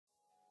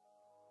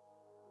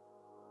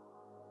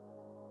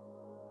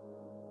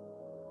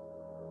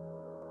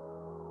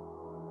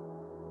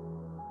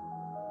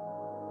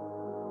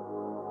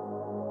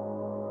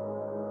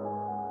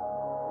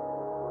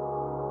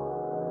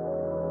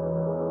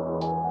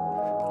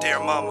Dear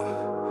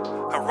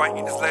Mama, I'm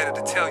writing this letter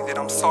to tell you that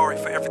I'm sorry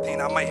for everything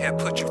I might have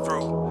put you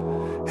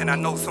through. And I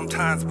know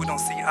sometimes we don't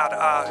see eye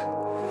to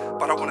eye,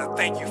 but I want to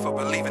thank you for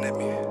believing in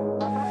me.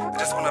 I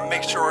just want to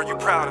make sure you're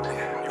proud of me.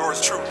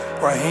 Yours truly,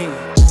 Raheem.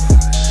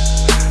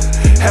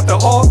 After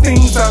all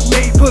things I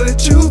may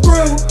put you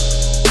through,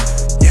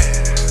 yeah,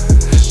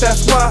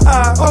 that's why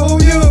I owe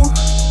you.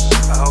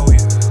 I owe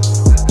you.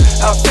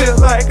 I feel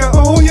like I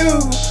owe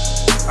you.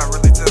 I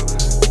really do.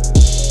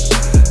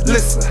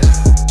 Listen.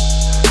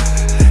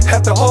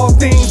 After all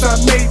things I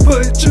may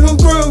put you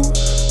through,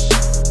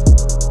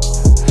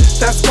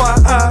 that's why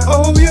I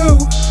owe you.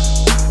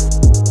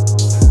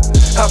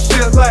 I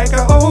feel like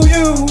I owe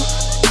you.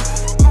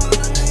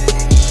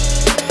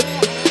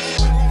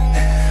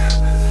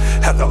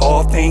 After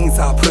all things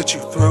I put you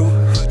through,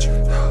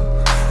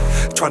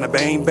 tryna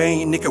bang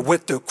nigga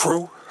with the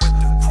crew,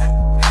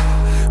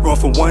 run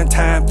for one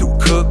time through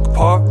Cook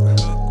Park,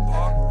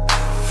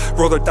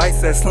 roll the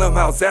dice at Slim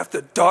House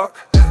after dark.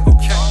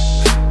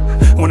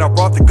 When I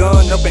brought the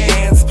gun up in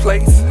Ann's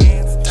place,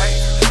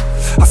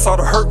 I saw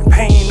the hurt and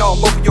pain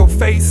all over your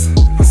face.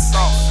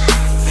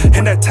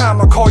 And that time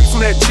I called you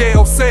from that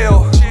jail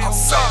cell,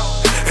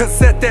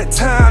 cause at that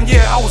time,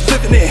 yeah, I was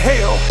living in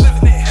hell.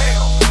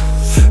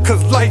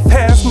 Cause life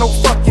has no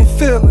fucking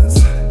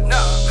feelings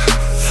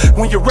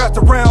when you're wrapped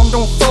around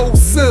on 4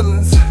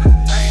 ceilings.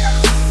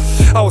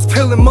 I was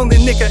peeling money,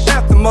 nigga,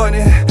 after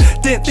money.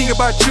 Didn't think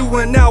about you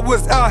when I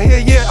was out here,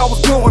 yeah, I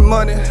was blowing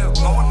money.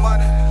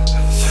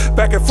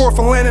 Back and forth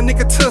from Atlanta,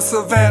 nigga, to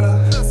Savannah.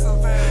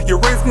 You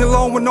raised me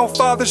alone with no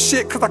father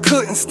shit, cause I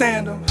couldn't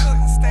stand him.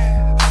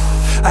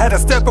 I had to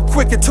step up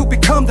quicker to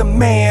become the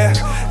man.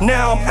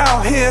 Now I'm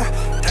out here,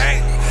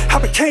 I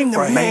became the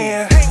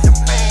man.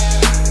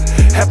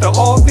 After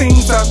all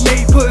things I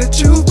may put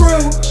you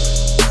through,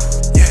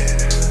 yeah,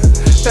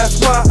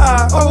 that's why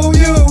I owe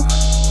you.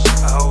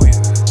 I owe you.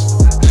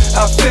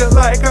 I feel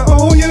like I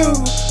owe you.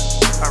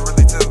 I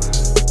really do.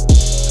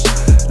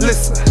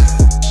 Listen.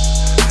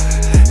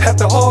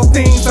 After all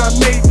things I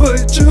may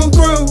put you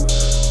through,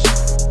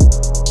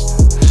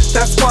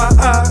 that's why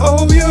I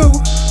owe you.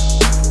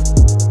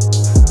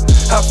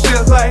 I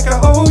feel like I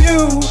owe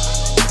you.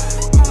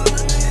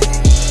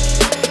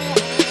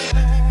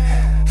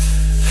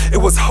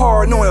 It was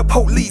hard knowing a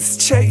police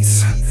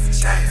chase.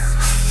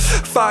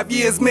 5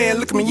 years, man,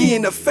 look me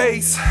in the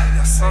face.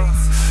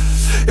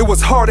 It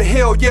was hard as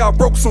hell, yeah, I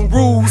broke some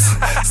rules.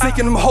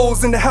 Sneaking them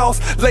hoes in the house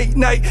late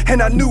night,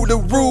 and I knew the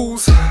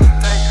rules.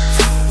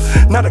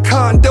 Not a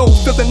condo,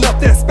 filling up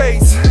that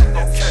space.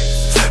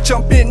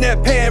 Jump in that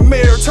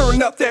Panamera,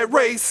 turn up that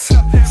race.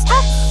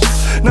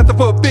 Nothing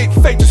but a big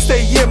fake to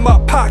stay in my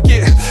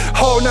pocket.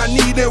 All I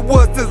needed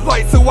was this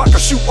light so I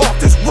could shoot off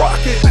this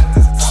rocket.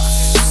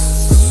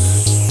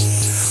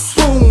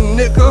 Boom,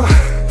 nigga.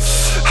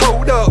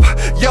 Hold up,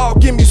 y'all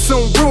give me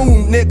some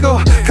room,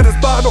 nigga. Cause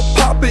this bottle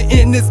poppin'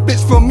 in this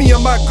bitch for me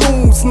and my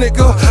goons,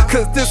 nigga.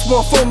 Cause this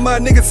one for my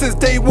nigga since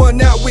day one,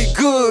 now we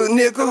good,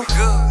 nigga.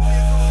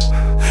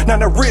 Now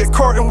the red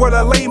carton where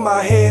I lay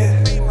my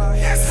head,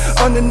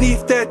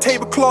 underneath that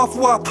tablecloth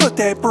where I put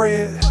that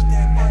bread.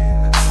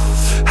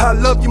 I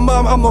love you,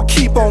 mom, I'm gonna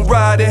keep on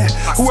riding.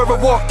 Whoever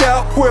walked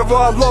out, whoever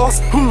I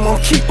lost, I'm gonna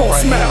keep on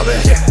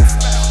smiling.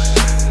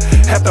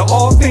 After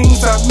all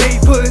things I may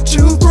put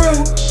you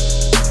through,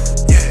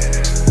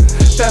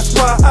 that's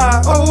why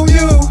I owe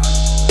you.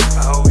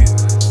 I owe you.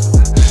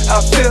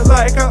 I feel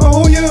like I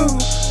owe you.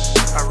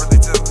 I really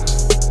do.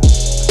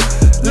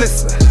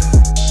 Listen.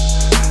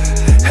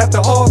 After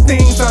all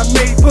things I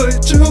may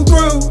put you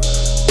through,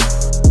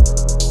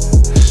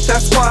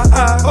 that's why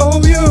I owe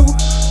you.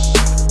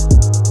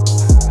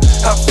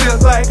 I feel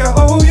like I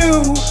owe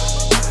you.